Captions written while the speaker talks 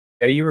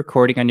are you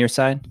recording on your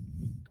side?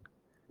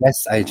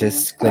 Yes, I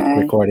just clicked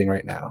recording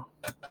right now.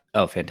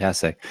 Oh,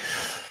 fantastic.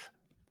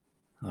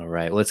 All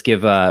right, let's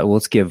give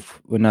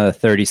another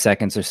 30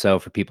 seconds or so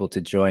for people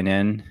to join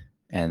in,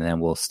 and then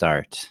we'll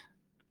start.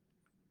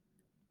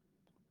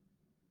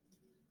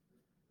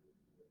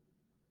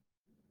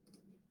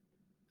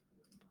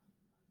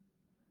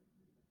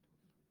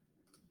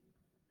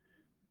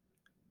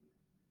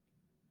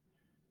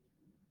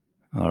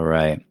 All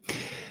right.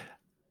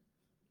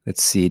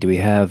 Let's see. Do we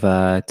have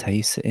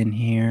Thaisa in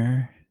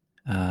here?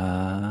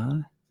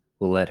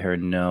 We'll let her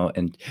know,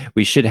 and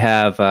we should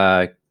have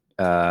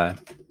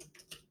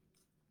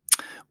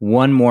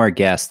one more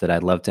guest that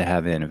I'd love to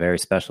have in, a very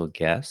special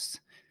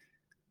guest.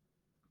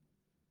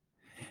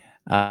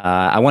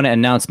 I want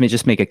to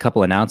just make a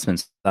couple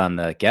announcements on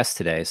the guest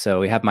today. So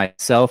we have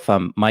myself,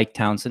 I'm Mike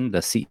Townsend, the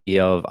CEO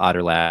of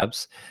Otter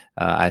Labs.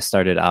 I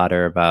started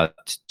Otter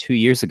about 2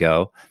 years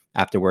ago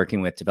after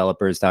working with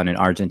developers down in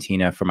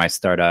Argentina for my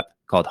startup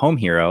called Home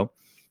Hero.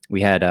 We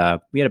had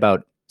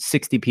about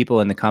 60 people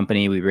in the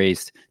company. We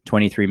raised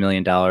 $23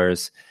 million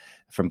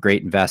from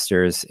great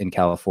investors in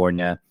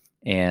California.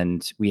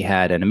 And we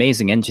had an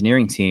amazing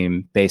engineering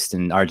team based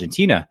in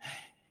Argentina.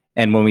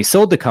 And when we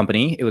sold the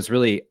company, it was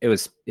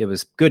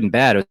good and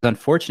bad. It was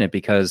unfortunate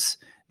because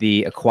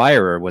the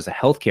acquirer was a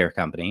healthcare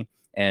company.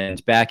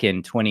 And back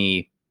in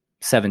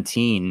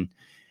 2017,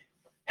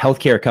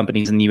 healthcare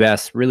companies in the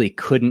US really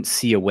couldn't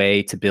see a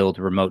way to build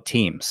remote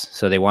teams.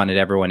 So they wanted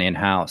everyone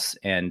in-house.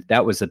 And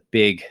that was a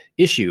big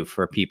issue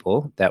for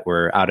people that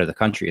were out of the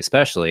country,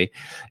 especially.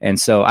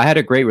 And so I had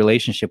a great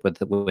relationship with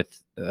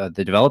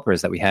the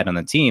developers that we had on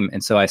the team.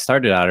 And so I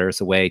started Otter as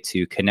a way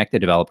to connect the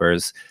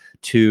developers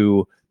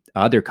to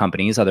other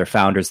companies, other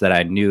founders that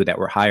I knew that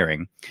were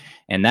hiring.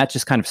 And that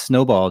just kind of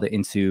snowballed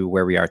into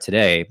where we are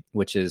today,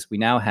 which is we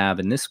now have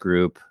in this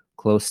group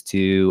close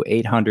to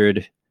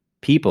 800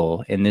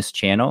 people in this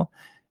channel.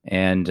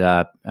 And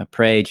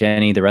Prey,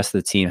 Jenny, the rest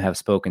of the team have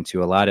spoken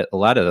to a lot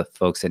of the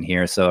folks in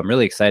here. So I'm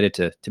really excited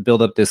to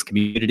build up this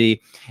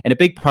community. And a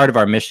big part of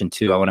our mission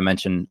too, I want to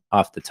mention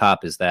off the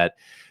top, is that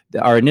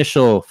our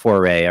initial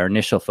foray, our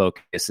initial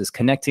focus is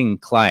connecting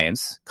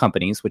clients,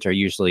 companies, which are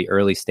usually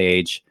early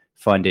stage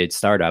funded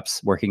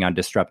startups working on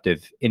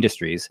disruptive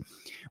industries.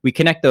 We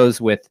connect those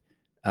with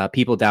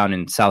people down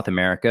in South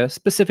America,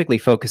 specifically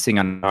focusing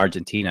on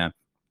Argentina,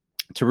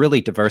 to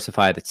really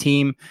diversify the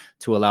team,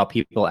 to allow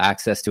people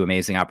access to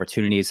amazing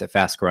opportunities at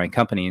fast-growing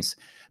companies.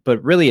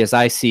 But really, as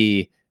I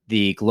see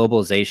the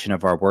globalization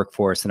of our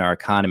workforce and our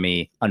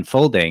economy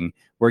unfolding,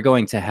 we're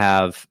going to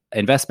have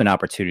investment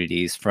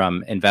opportunities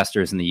from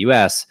investors in the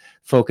US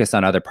focused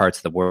on other parts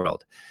of the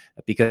world.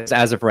 Because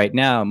as of right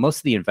now, most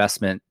of the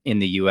investment in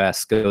the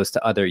US goes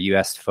to other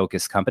US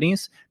focused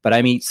companies. But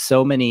I meet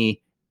so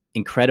many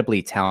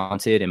incredibly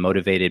talented and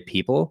motivated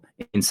people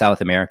in South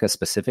America,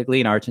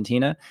 specifically in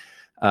Argentina,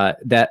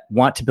 that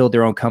want to build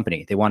their own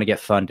company. They want to get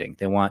funding.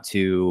 They want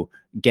to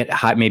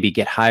maybe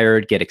get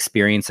hired, get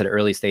experience at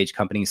early stage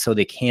companies so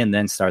they can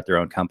then start their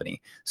own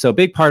company. So a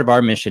big part of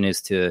our mission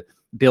is to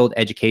build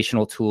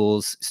educational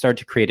tools, start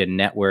to create a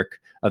network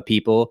of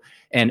people,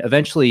 and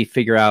eventually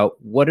figure out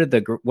what are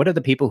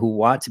the people who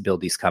want to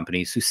build these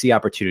companies, who see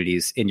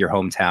opportunities in your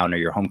hometown or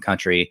your home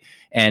country,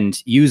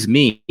 and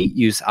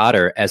use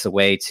Otter as a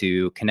way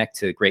to connect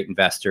to great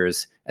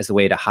investors, as a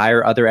way to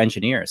hire other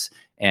engineers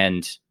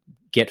and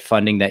get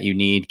funding that you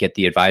need, get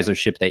the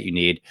advisorship that you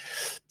need.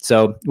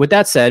 So with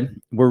that said,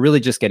 we're really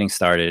just getting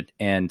started.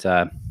 And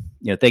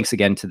thanks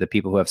again to the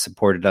people who have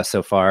supported us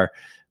so far.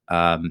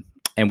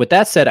 And with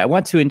that said, I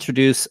want to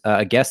introduce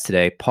a guest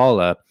today,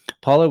 Paula.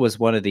 Paula was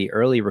one of the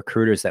early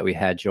recruiters that we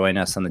had join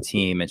us on the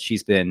team, and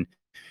she's been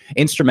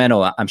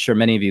instrumental. I'm sure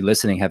many of you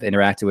listening have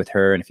interacted with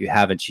her, and if you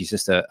haven't, she's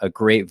just a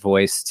great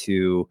voice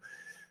to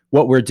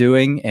what we're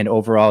doing and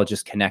overall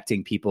just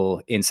connecting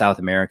people in South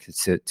America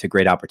to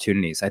great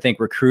opportunities. I think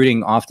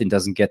recruiting often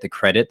doesn't get the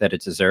credit that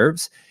it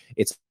deserves.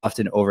 It's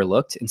often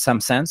overlooked in some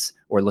sense,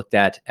 or looked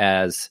at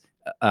as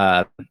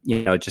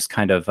just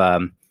kind of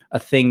a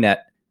thing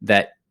that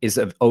is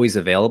always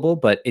available,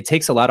 but it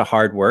takes a lot of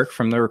hard work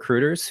from the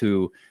recruiters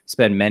who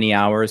spend many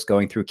hours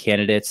going through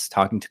candidates,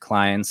 talking to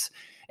clients.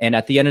 And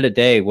at the end of the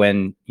day,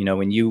 when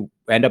you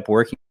end up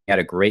working at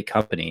a great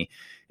company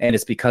and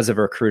it's because of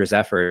a recruiter's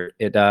effort,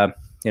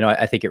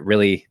 I think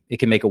it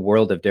can make a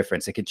world of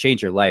difference. It can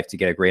change your life to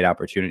get a great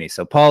opportunity.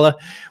 So Paula,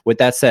 with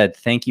that said,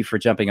 thank you for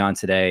jumping on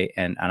today.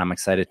 And I'm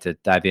excited to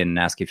dive in and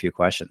ask you a few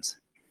questions.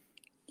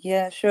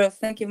 Yeah, sure.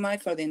 Thank you,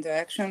 Mike, for the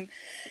interaction.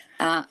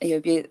 You'll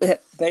be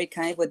very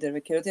kind with the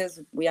recruiters.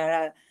 We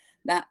are,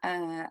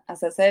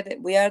 as I said,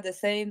 we are the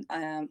same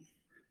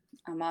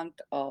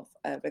amount of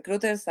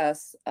recruiters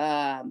as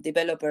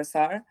developers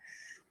are,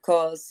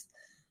 because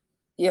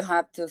you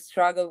have to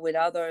struggle with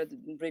other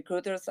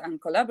recruiters and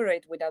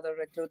collaborate with other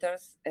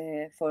recruiters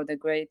for the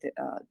great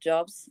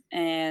jobs.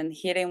 And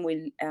here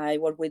I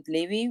work with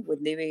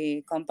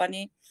Libby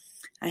Company.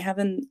 I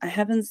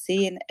haven't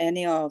seen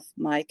any of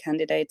my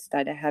candidates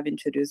that I have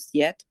introduced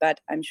yet, but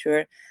I'm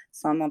sure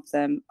some of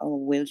them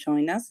will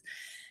join us.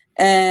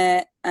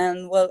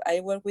 And well,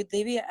 I work with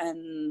Divi,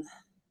 and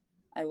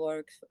I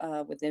worked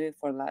with Divi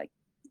for like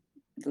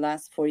the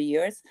last 4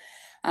 years,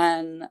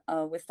 and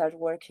we started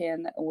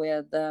working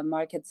with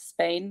Market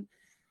Spain.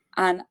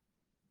 And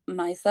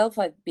myself,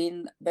 I've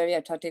been very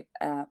attractive.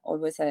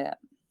 Always had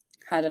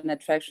an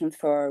attraction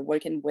for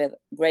working with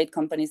great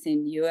companies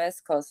in US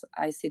because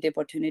I see the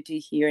opportunity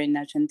here in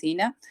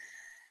Argentina,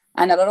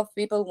 and a lot of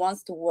people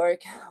wants to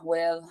work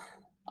with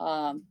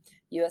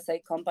USA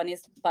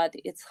companies, but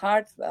it's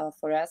hard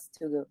for us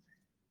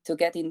to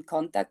get in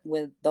contact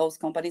with those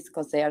companies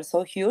because they are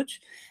so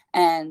huge.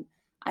 And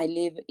I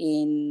live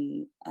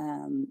in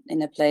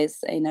a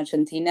place in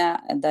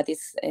Argentina that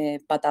is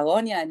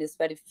Patagonia, and it's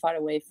very far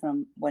away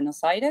from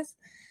Buenos Aires.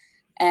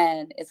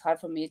 And it's hard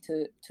for me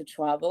to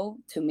travel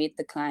to meet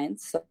the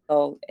clients.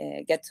 So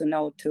get to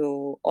know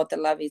to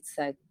Otterlab, it's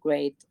a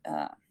great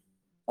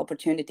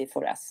opportunity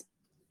for us.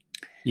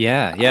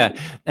 Yeah.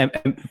 And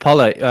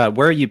Paula,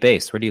 where are you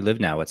based? Where do you live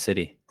now? What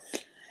city?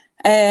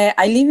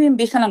 I live in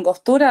Villa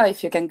Langostura.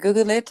 If you can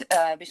Google it,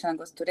 Villa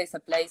Langostura is a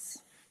place.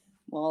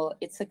 Well,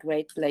 it's a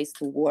great place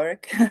to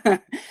work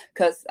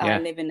because I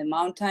live in the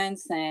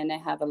mountains and I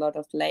have a lot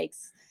of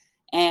lakes,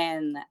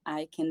 and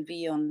I can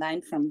be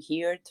online from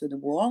here to the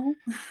wall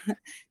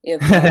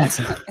if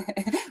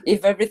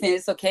if everything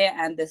is okay,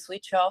 and the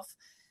switch off.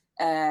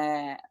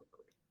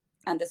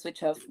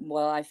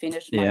 While I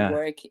finish my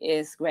work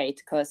is great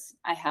because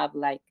I have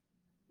like,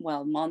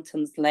 well,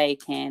 mountains,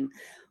 lake, and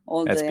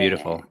all That's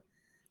beautiful.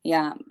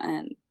 Yeah,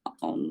 and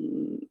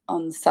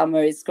on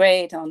summer is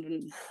great,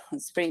 on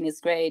spring is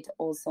great,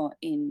 also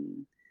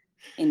in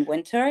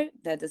winter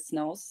that it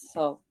snows,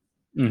 so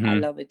I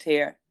love it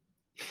here.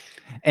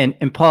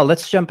 And Paul,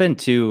 let's jump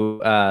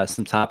into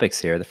some topics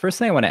here. The first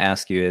thing I want to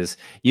ask you is,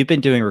 you've been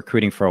doing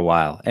recruiting for a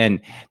while, and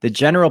the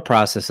general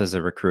process as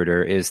a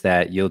recruiter is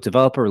that you'll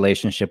develop a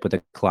relationship with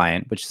a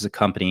client, which is a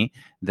company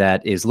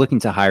that is looking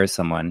to hire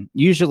someone.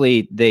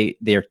 Usually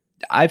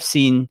I've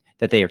seen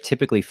that they are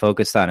typically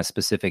focused on a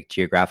specific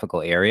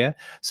geographical area.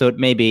 So it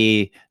may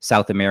be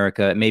South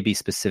America, it may be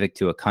specific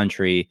to a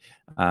country,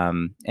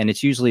 and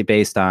it's usually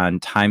based on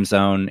time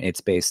zone.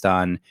 It's based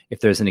on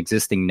if there's an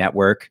existing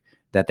network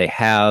that they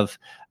have.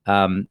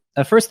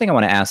 The first thing I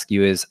want to ask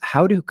you is,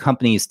 how do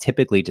companies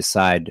typically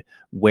decide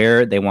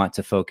where they want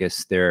to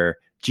focus their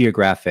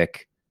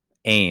geographic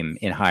aim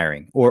in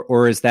hiring?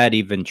 Or is that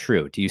even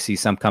true? Do you see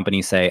some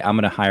companies say, I'm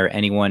going to hire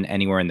anyone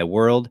anywhere in the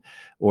world?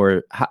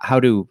 Or how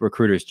do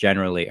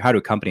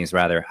companies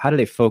how do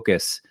they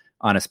focus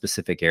on a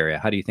specific area?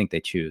 How do you think they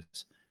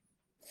choose?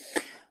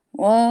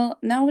 Well,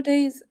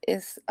 nowadays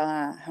it's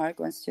hard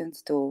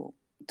questions to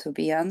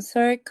be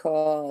answered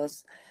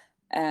because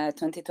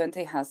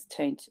 2020 has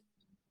changed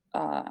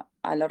a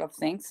lot of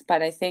things,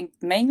 but I think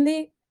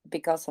mainly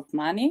because of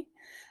money.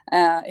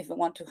 If you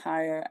want to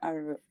hire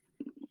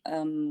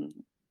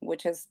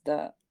which is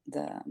the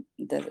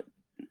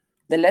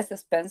less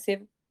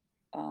expensive.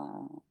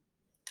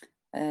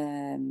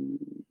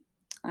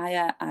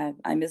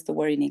 I missed the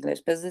word in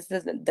English, but this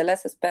is the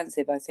less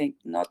expensive, I think,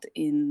 not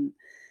in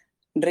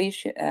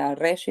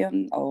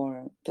region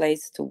or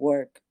place to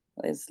work.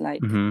 It's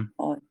like,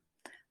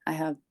 I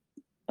have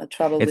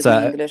trouble with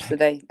English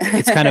today.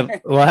 It's kind of,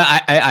 well,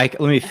 I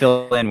let me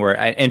fill in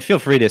and feel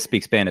free to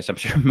speak Spanish. I'm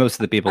sure most of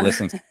the people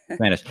listening speak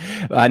Spanish,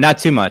 not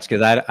too much,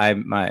 because I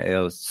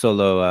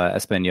solo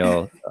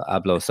español,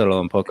 hablo solo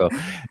un poco.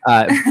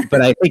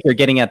 But I think you're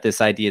getting at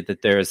this idea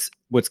that there's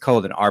what's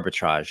called an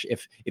arbitrage.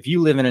 If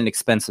you live in an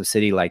expensive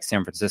city like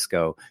San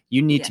Francisco,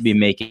 you need to be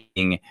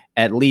making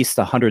at least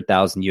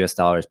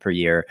 $100,000 per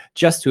year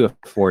just to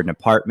afford an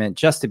apartment,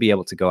 just to be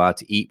able to go out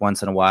to eat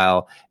once in a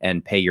while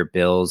and pay your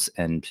bills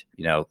and,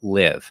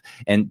 live.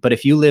 But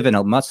if you live in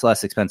a much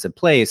less expensive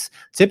place,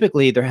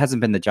 typically there hasn't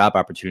been the job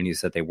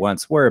opportunities that they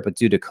once were, but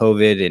due to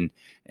COVID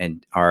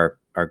and our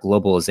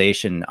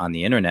globalization on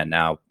the internet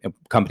now,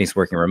 companies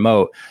working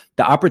remote,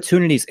 the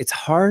opportunities, it's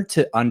hard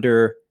to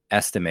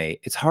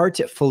underestimate. It's hard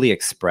to fully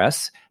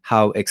express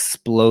how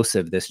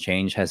explosive this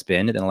change has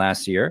been in the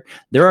last year.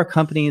 There are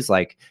companies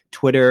like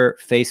Twitter,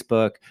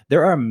 Facebook.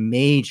 There are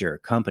major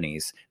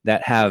companies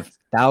that have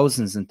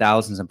thousands and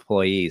thousands of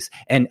employees,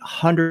 and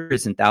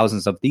hundreds and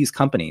thousands of these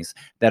companies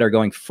that are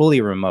going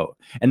fully remote.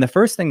 And the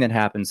first thing that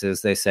happens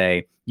is they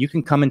say, you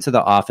can come into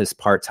the office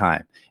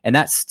part-time. And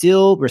that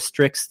still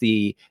restricts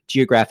the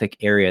geographic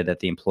area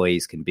that the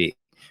employees can be.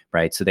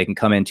 Right. So they can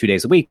come in 2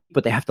 days a week,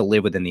 but they have to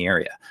live within the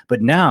area.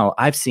 But now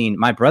I've seen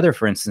my brother,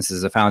 for instance,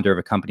 is a founder of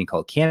a company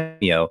called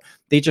Cameo.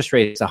 They just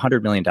raised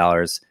 $100 million,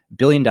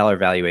 billion-dollar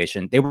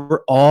valuation. They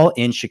were all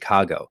in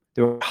Chicago.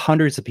 There were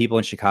hundreds of people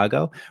in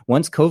Chicago.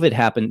 Once COVID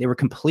happened, they were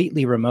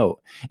completely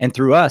remote. And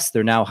through us,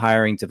 they're now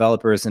hiring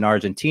developers in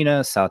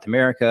Argentina, South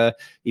America,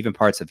 even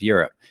parts of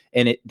Europe.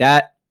 And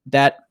that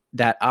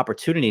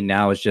opportunity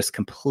now is just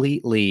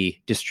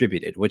completely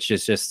distributed, which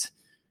is just,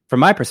 from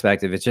my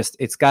perspective,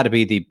 it's got to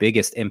be the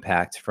biggest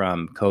impact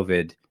from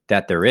COVID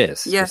that there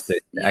is. Yes,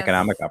 just the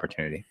economic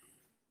opportunity.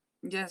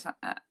 Yes,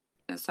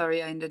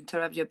 sorry, I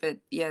interrupt you, but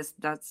yes,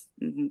 that's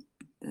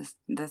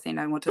the thing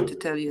I wanted to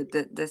tell you.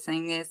 The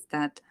thing is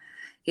that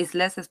it's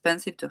less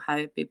expensive to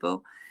hire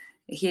people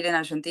here in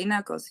Argentina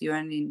because you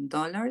earn in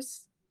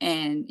dollars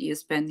and you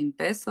spend in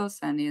pesos,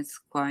 and it's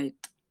quite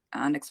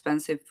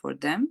inexpensive for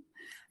them.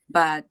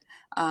 But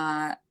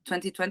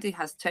 2020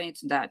 has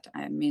changed that.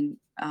 I mean,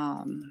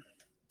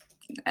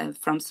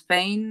 from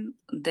Spain,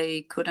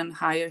 they couldn't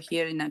hire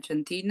here in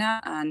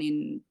Argentina, and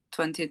in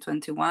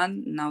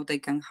 2021, now they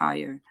can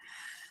hire.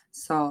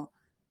 So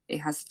it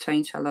has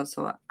changed a lot.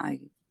 So I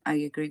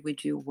agree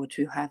with you, what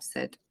you have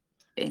said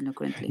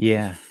eloquently.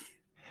 Yeah.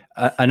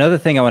 Another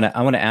thing I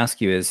want to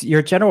ask you is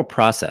your general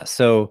process.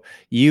 So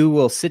you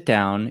will sit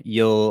down,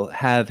 you'll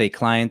have a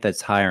client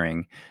that's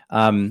hiring.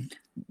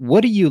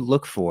 What do you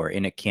look for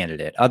in a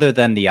candidate other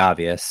than the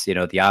obvious? You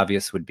know, the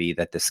obvious would be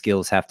that the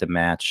skills have to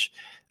match.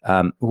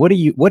 What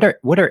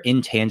are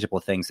intangible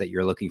things that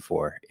you're looking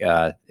for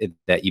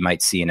that you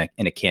might see in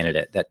a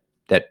candidate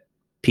that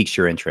piques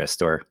your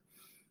interest, or,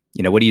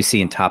 you know, what do you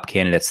see in top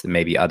candidates that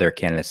maybe other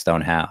candidates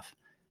don't have?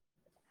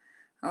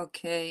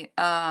 Okay.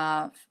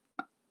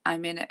 I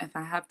mean, if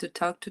I have to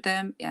talk to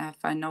them, if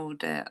I know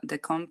the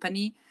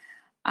company,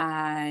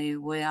 I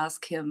will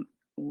ask him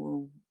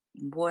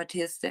what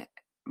is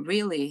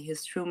really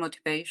his true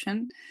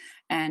motivation,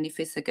 and if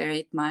it's a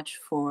great match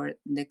for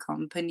the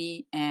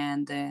company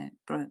and the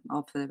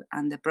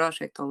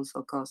project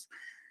also, because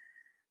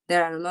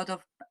there are a lot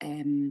of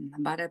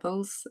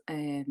variables,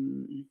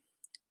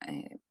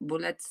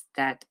 bullets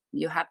that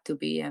you have to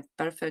be a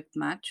perfect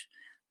match.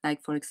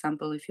 Like, for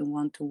example, if you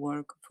want to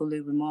work fully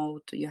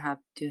remote, you have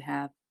to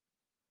have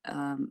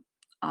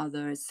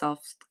other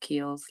soft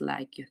skills,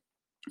 like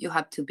you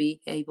have to be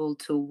able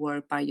to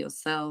work by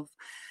yourself,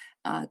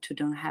 to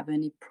don't have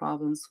any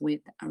problems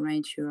with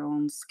arrange your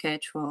own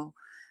schedule.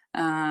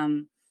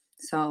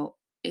 So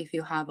if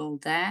you have all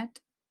that,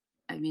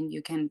 I mean,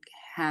 you can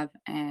have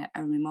a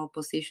remote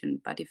position.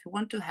 But if you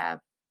want to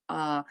have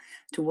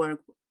to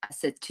work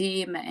as a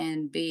team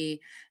and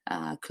be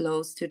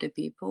close to the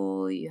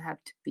people, you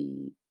have to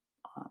be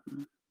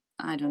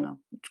I don't know,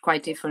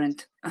 quite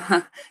different.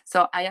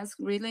 So I ask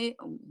really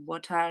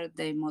what are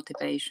the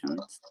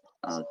motivations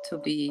to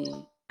be,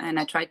 and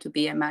I try to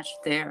be a match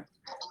there.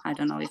 I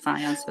don't know if I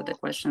answered the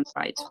question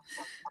right.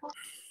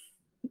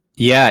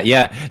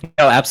 Yeah,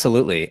 no,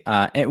 absolutely.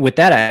 And with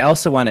that, I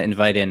also want to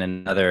invite in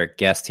another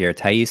guest here,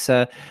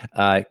 Thaisa.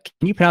 Can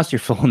you pronounce your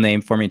full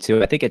name for me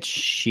too? I think it's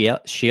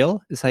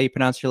Schill is how you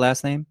pronounce your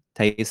last name,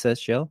 Thaisa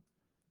Schill.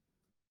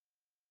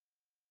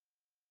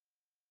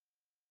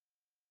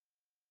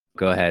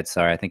 Go ahead.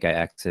 Sorry, I think I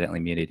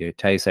accidentally muted you.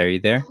 Thaisa, are you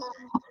there?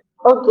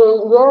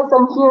 Okay, yes,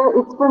 I'm here.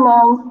 It's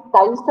pronounced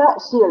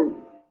Thaisa Schill.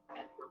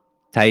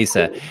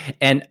 Thaisa.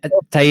 And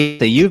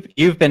Thaisa,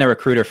 you've been a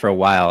recruiter for a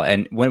while,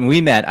 and when we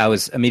met, I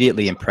was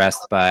immediately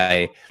impressed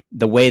by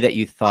the way that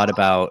you thought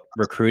about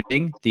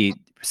recruiting,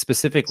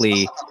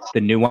 specifically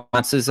the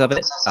nuances of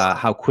it,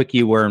 how quick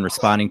you were in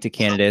responding to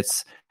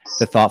candidates,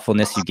 the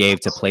thoughtfulness you gave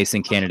to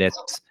placing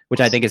candidates,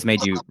 which I think has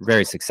made you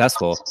very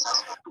successful.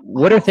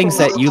 What are things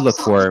that you look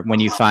for when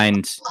you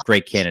find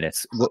great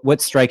candidates? What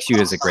strikes you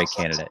as a great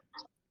candidate?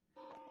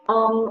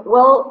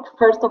 Well,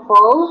 first of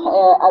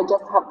all, I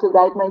just have to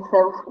guide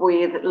myself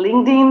with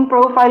LinkedIn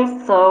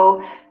profiles.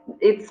 So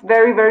it's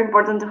very, very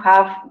important to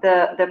have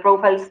the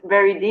profiles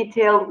very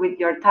detailed with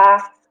your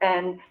tasks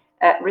and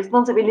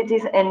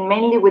responsibilities, and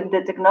mainly with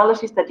the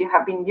technologies that you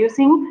have been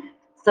using.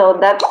 So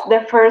that's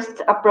the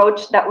first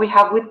approach that we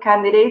have with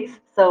candidates,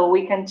 so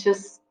we can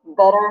choose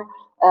better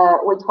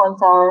which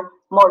ones are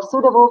more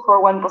suitable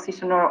for one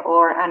position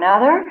or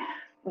another.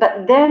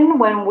 But then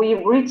when we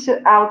reach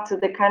out to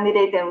the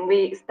candidate and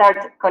we start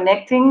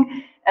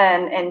connecting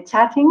and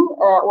chatting,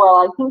 well,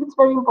 I think it's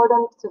very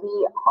important to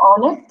be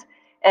honest,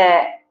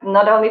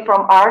 not only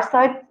from our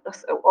side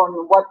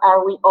on what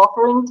are we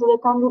offering to the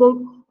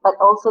candidate, but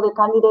also the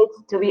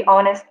candidates to be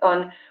honest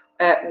on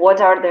what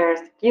are their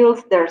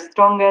skills, their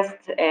strongest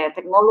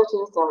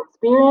technologies or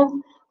experience,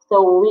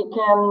 so we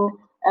can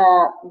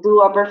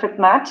do a perfect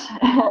match,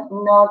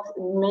 not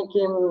make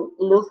him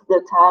lose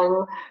the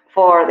time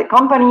for the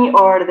company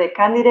or the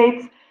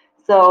candidates.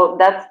 So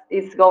that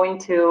is going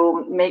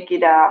to make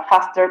it a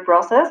faster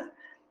process.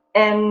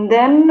 And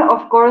then,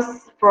 of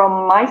course,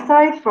 from my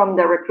side, from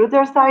the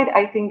recruiter side,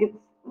 I think it's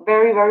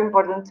very, very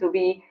important to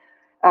be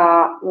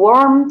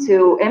warm,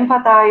 to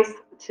empathize,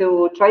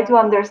 to try to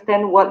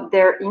understand what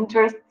their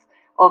interests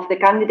of the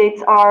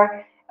candidates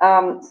are,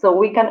 so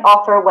we can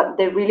offer what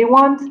they really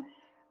want.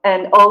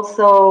 And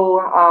also,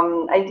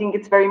 I think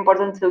it's very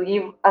important to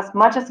give as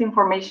much as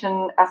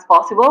information as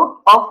possible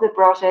of the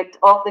project,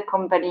 of the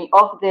company,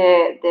 of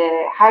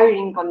the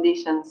hiring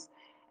conditions.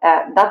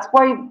 That's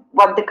why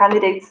what the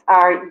candidates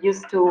are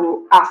used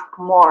to ask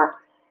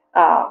more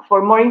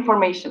for more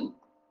information.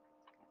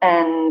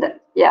 And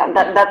yeah,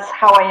 that's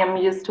how I am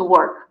used to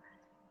work,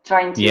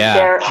 trying to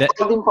share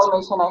all the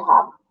information I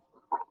have.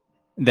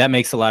 That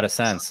makes a lot of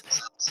sense.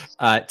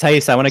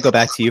 Thaisa, I want to go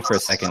back to you for a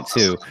second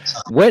too.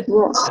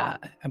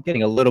 I'm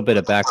getting a little bit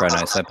of background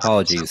noise, so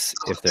apologies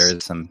if there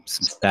is some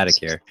static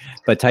here.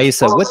 But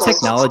Thaisa, what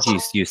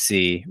technologies do you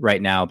see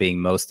right now being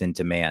most in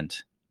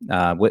demand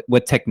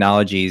What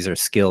technologies or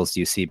skills do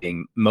you see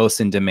being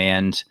most in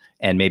demand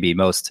and maybe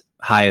most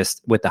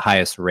highest with the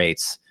highest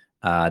rates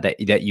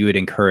that you would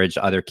encourage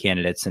other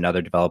candidates and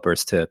other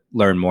developers to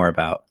learn more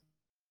about?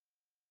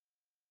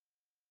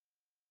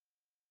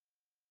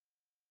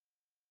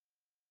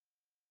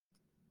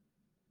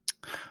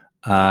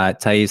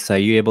 Thais, are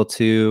you able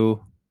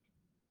to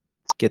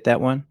get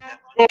that one?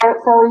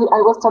 Sorry,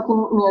 I was talking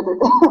muted.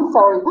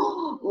 Sorry.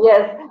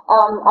 Yes,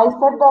 I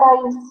said that I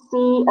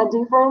see a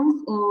difference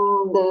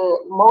in the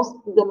most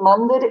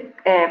demanded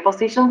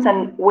positions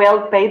and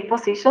well-paid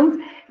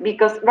positions,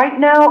 because right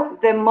now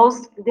the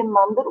most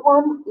demanded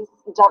one is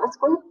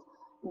JavaScript,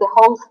 the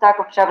whole stack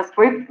of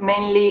JavaScript,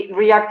 mainly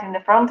React in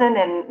the front end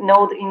and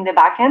Node in the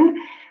back end.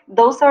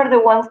 Those are the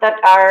ones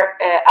that are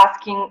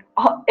asking.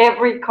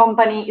 Every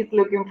company is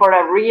looking for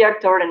a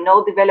React or a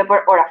Node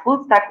developer or a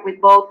full stack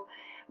with both.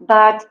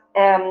 But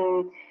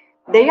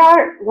they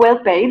are well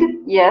paid,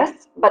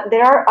 yes, but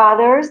there are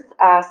others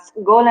as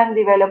Golang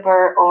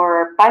developer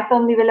or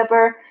Python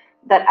developer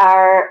that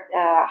are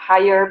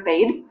higher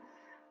paid.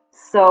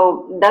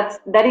 So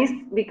that is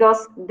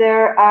because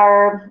there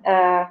are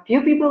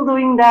few people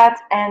doing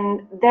that,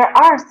 and there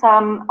are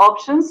some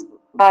options,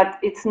 but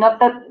it's not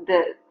that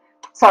the.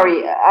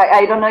 Sorry,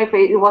 I don't know if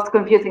it was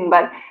confusing,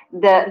 but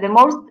the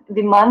most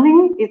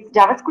demanding is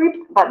JavaScript,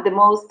 but the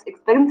most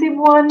expensive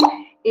one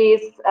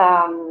is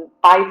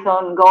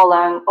Python,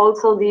 Golang,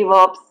 also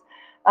DevOps,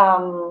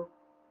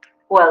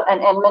 well,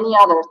 and many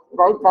others,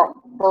 right? But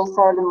those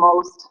are the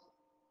most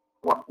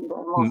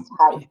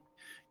high.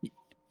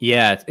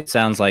 Yeah, it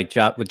sounds like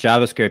with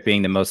JavaScript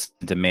being the most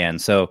in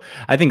demand. So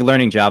I think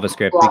learning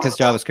JavaScript, because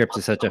JavaScript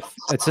is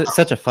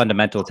such a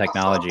fundamental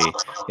technology,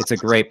 it's a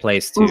great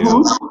place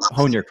to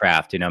hone your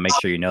craft. Make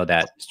sure you know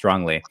that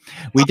strongly.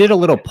 We did a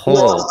little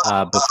poll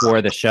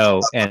before the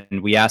show,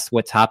 and we asked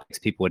what topics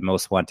people would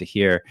most want to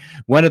hear.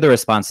 One of the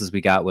responses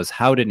we got was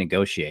how to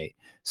negotiate.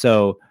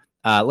 So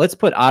let's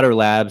put Otter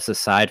Labs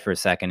aside for a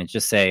second and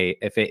just say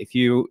if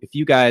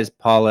you guys,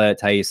 Paula,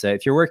 Thaisa,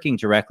 if you're working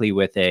directly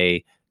with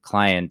a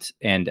client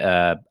and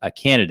a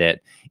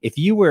candidate, if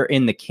you were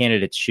in the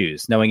candidate's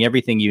shoes, knowing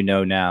everything you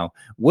know now,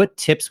 what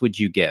tips would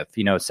you give?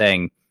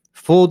 Saying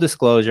full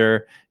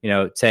disclosure,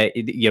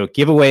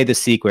 give away the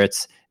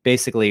secrets.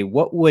 Basically,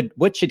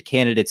 what should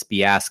candidates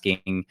be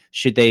asking?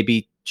 Should they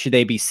be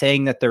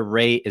saying that their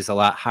rate is a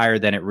lot higher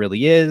than it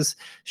really is?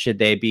 Should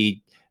they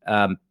be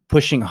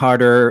pushing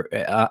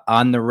harder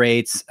on the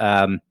rates?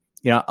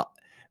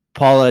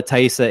 Paula,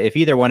 Thaisa, if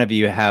either one of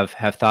you have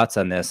thoughts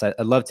on this, I'd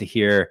love to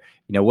hear,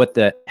 what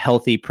the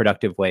healthy,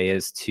 productive way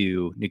is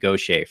to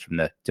negotiate from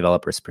the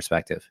developer's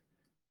perspective.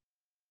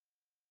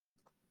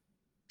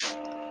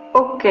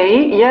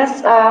 Okay,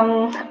 yes,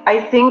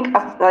 I think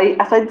as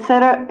I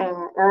said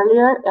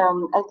earlier,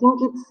 I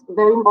think it's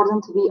very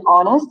important to be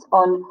honest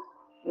on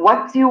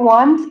what you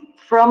want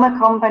from a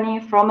company,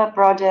 from a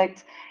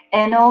project,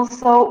 and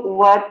also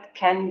what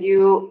can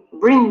you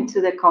bring to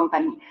the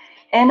company.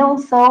 And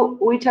also,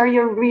 which are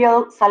your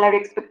real salary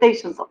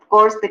expectations? Of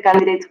course, the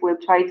candidates will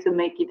try to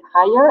make it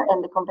higher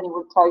and the company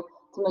will try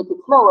to make it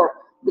lower,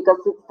 because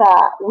it's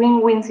a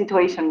win-win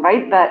situation,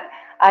 right? But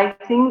I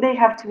think they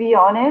have to be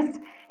honest,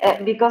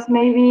 because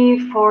maybe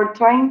for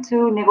trying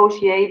to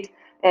negotiate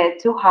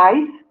too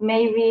high,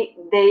 maybe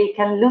they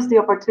can lose the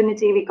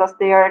opportunity because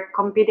they are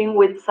competing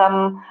with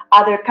some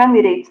other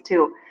candidates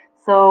too.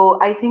 So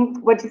I think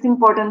what is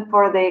important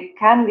for the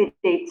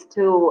candidates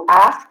to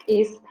ask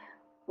is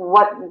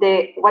what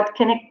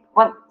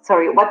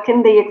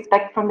can they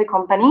expect from the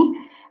company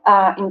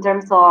in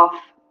terms of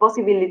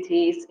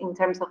possibilities, in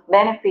terms of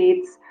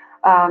benefits,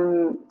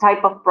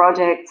 type of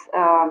projects,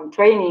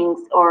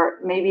 trainings, or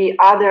maybe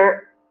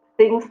other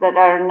things that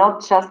are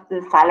not just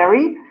the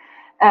salary.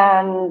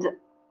 And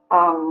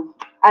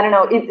I don't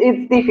know,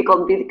 it's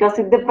difficult because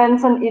it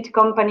depends on each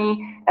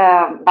company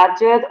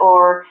budget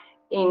or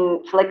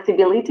in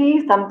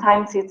flexibility.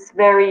 Sometimes it's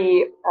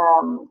very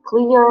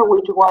clear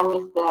which one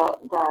is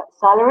the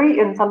salary,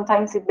 and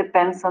sometimes it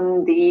depends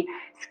on the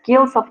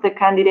skills of the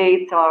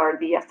candidates or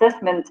the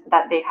assessment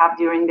that they have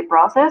during the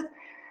process.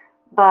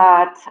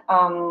 But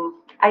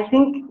I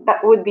think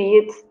that would be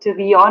it, to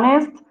be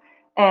honest,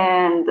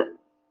 and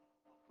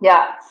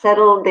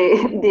settle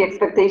the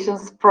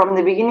expectations from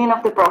the beginning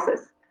of the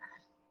process.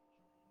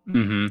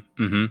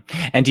 Mm-hmm, mm-hmm.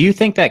 And do you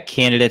think that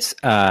candidates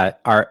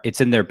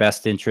it's in their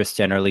best interest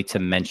generally to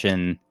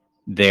mention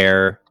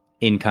their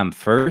income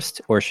first,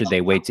 or should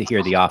they wait to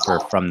hear the offer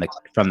from the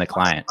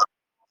client?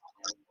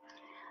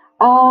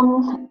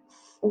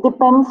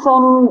 Depends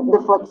on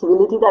the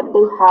flexibility that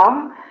they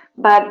have.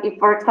 But if,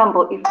 for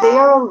example, if they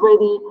are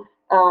already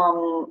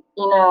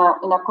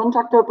in a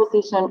contractor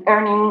position,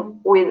 earning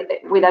with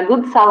a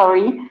good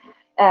salary,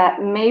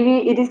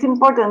 maybe it is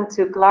important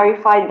to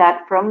clarify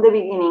that from the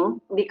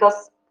beginning,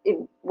 because it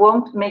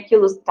won't make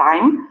you lose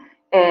time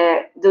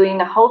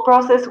doing a whole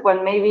process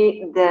when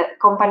maybe the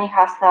company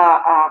has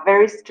a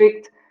very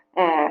strict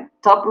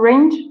top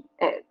rate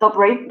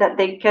that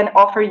they can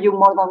offer you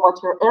more than what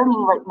you're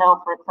earning right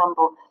now, for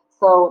example.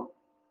 So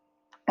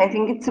I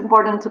think it's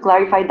important to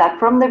clarify that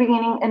from the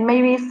beginning and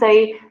maybe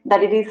say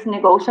that it is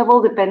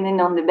negotiable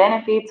depending on the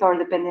benefits or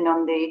depending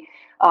on the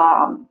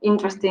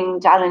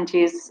interesting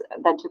challenges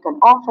that you can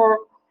offer.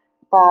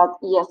 But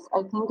yes,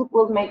 I think it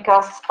will make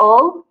us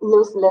all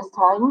lose less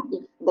time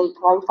if they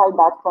clarify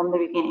that from the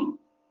beginning.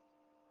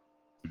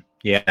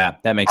 Yeah,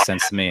 that makes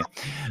sense to me.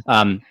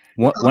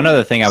 One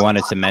other thing I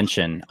wanted to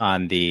mention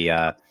on the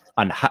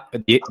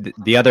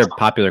other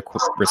popular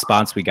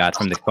response we got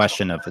from the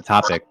question of the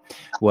topic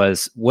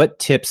was, what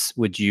tips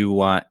would you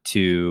want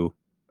to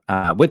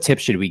what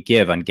tips should we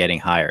give on getting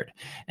hired?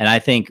 And I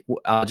think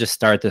I'll just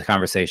start the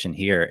conversation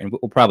here, and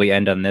we'll probably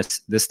end on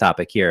this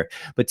topic here.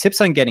 But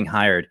tips on getting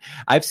hired,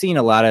 I've seen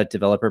a lot of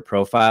developer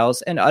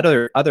profiles and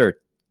other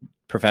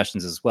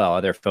professions as well,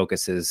 other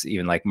focuses,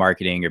 even like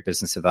marketing or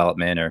business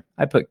development, or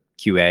I put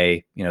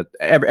QA,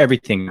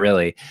 everything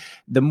really.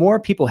 The more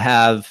people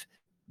have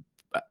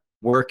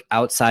work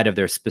outside of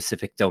their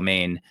specific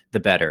domain, the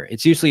better.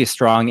 It's usually a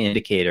strong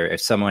indicator if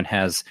someone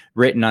has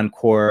written on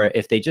Quora,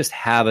 if they just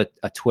have a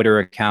Twitter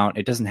account.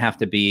 It doesn't have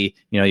to be,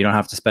 you don't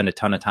have to spend a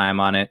ton of time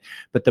on it,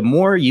 but the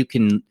more you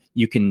can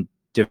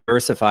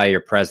diversify your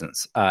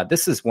presence.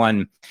 This is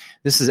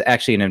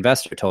actually an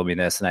investor told me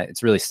this, and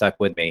it's really stuck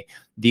with me.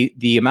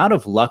 The amount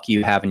of luck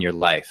you have in your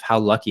life, how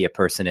lucky a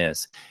person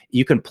is,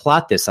 you can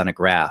plot this on a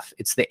graph.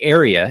 It's the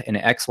area in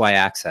an XY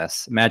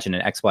axis. Imagine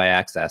an XY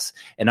axis.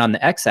 And on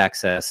the X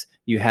axis,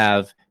 you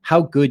have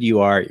how good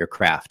you are at your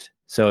craft.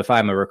 So if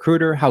I'm a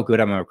recruiter, how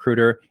good I'm a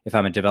recruiter. If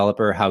I'm a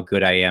developer, how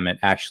good I am at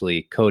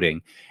actually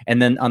coding.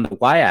 And then on the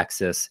Y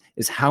axis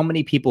is how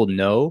many people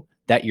know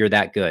that you're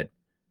that good.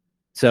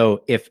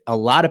 So if a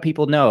lot of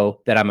people know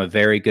that I'm a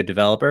very good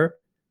developer,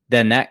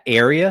 then that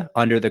area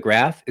under the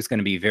graph is going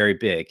to be very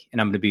big,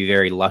 and I'm going to be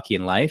very lucky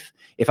in life.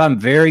 If I'm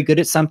very good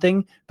at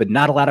something, but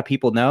not a lot of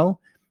people know,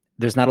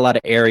 there's not a lot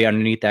of area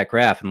underneath that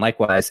graph. And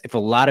likewise, if a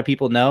lot of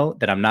people know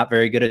that I'm not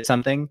very good at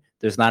something,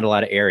 there's not a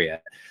lot of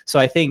area. So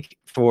I think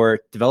for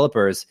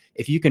developers,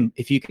 if you can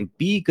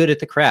be good at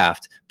the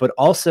craft, but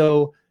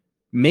also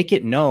make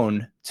it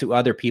known to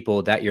other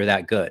people that you're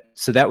that good.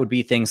 So that would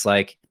be things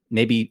like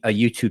maybe a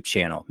YouTube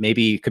channel,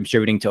 maybe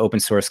contributing to open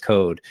source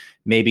code,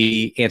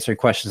 maybe answering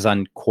questions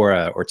on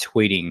Quora or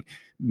tweeting,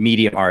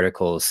 Medium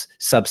articles,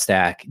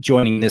 Substack,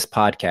 joining this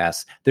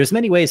podcast. There's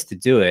many ways to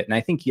do it. And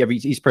I think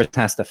each person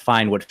has to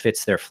find what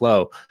fits their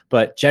flow.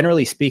 But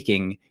generally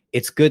speaking,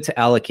 it's good to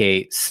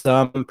allocate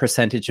some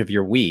percentage of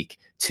your week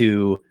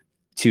to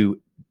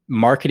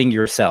marketing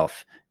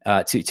yourself,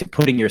 to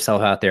putting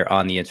yourself out there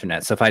on the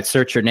internet. So if I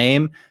search your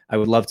name, I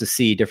would love to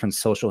see different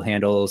social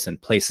handles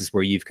and places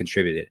where you've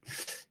contributed.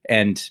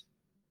 And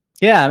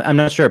yeah, I'm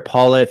not sure,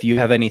 Paula, if you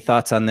have any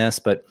thoughts on this,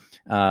 but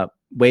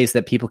ways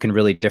that people can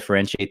really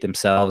differentiate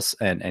themselves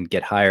and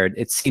get hired.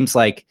 It seems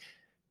like,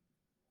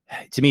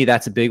 to me,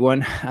 that's a big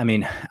one. I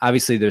mean,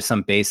 obviously there's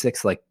some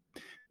basics like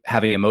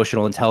having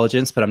emotional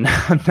intelligence, but I'm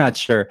not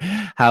sure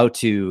how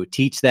to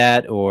teach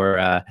that,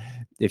 or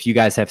if you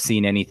guys have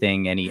seen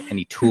anything,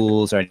 any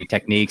tools or any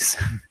techniques.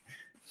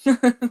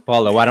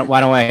 Paula, why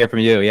don't I hear from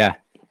you? Yeah.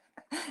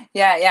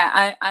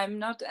 I'm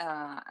not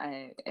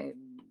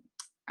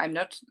I'm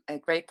not a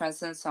great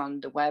presence on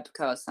the web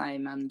because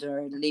I'm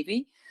under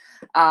Libby,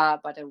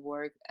 but I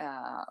work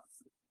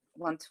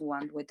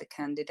one-to-one with the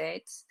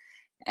candidates.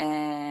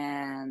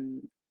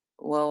 And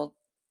well,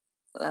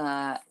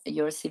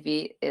 your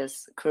CV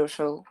is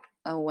crucial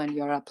when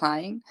you're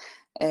applying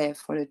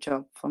for a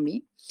job for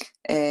me,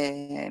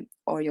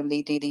 or your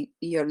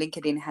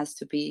LinkedIn has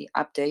to be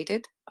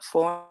updated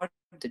for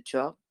the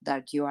job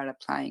that you are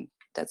applying.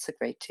 That's a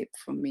great tip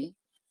from me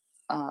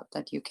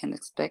that you can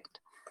expect.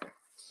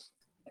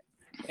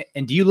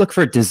 And do you look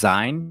for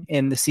design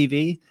in the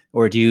CV,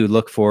 or do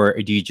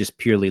you just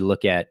purely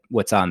look at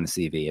what's on the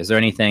CV? Is there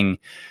anything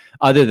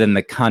other than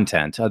the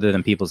content, other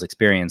than people's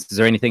experience? Is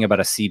there anything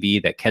about a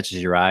CV that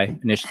catches your eye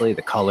initially,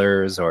 the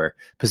colors or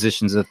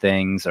positions of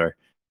things, or?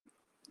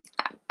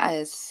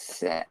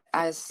 As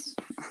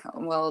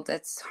well,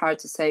 that's hard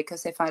to say,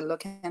 because if I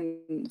look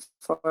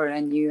for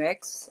an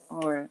UX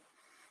or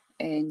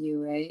a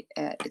UA,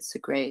 it's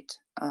great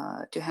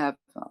to have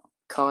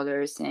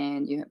colors,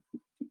 and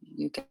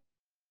you get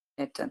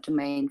a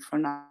domain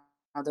from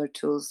other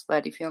tools.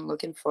 But if you're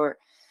looking for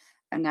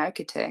an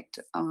architect,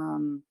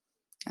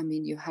 I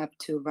mean, you have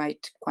to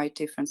write quite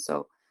different.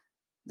 So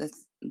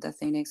the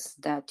thing is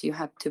that you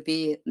have to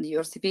be,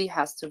 your CV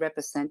has to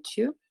represent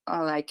you.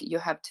 Like you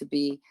have to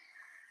be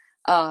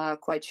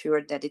quite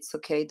sure that it's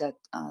okay, that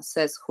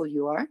says who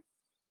you are.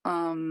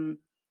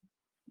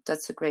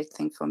 That's a great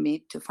thing for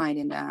me to find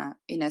in a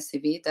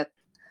CV, that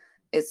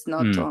it's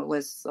not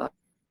always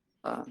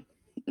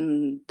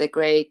the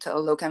great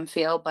look and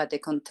feel, but the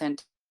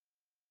content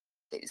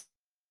is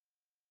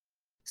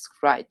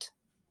right.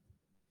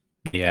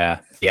 Yeah.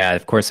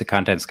 Of course, the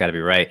content's got to be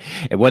right.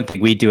 And one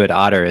thing we do at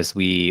Otter is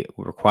we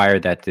require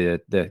that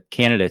the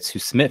candidates who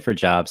submit for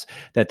jobs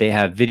that they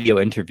have video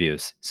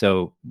interviews.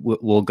 So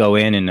we'll go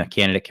in and a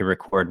candidate can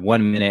record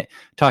 1 minute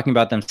talking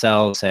about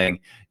themselves, saying,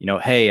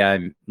 hey,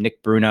 I'm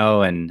Nick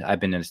Bruno, and I've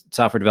been a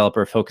software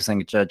developer focusing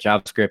on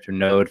JavaScript or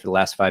Node for the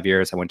last 5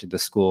 years. I went to the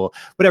school,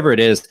 whatever it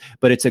is.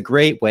 But it's a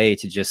great way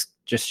to just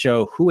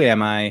show who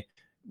am I.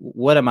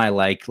 What am I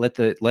like? Let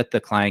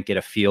the client get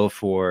a feel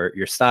for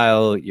your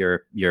style,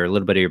 your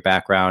little bit of your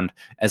background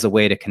as a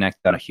way to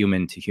connect on a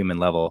human to human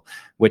level,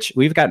 which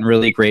we've gotten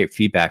really great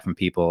feedback from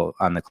people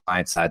on the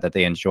client side that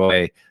they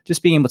enjoy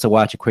just being able to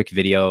watch a quick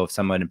video of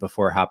someone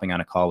before hopping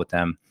on a call with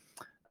them.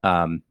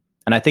 And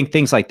I think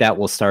things like that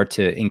will start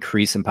to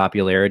increase in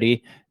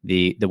popularity,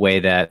 the way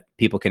that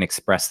people can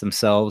express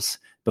themselves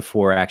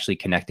before actually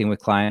connecting with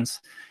clients.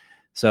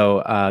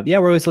 So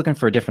we're always looking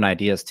for different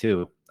ideas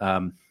too.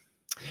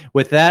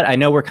 With that, I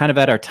know we're kind of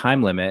at our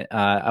time limit.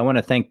 I want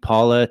to thank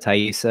Paula,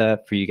 Thaisa,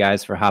 for you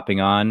guys for hopping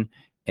on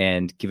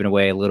and giving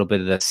away a little bit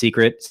of the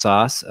secret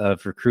sauce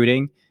of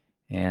recruiting.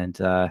 And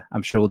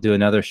I'm sure we'll do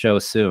another show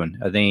soon.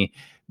 I think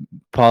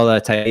Paula,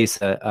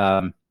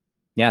 Thaisa,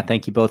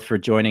 thank you both for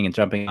joining and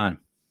jumping on.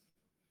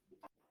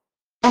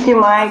 Thank you,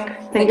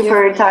 Mike. Thank you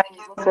for your time.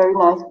 It was very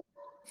nice.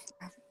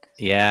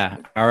 Yeah.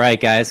 All right,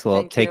 guys.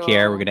 Well, take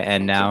care. all. We're going to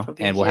end Thank you now, for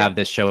being and we'll here. have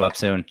this show up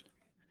soon.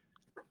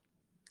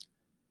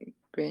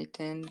 Great,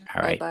 and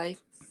All right. bye-bye.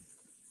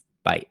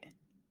 Bye.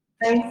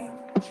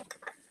 Bye.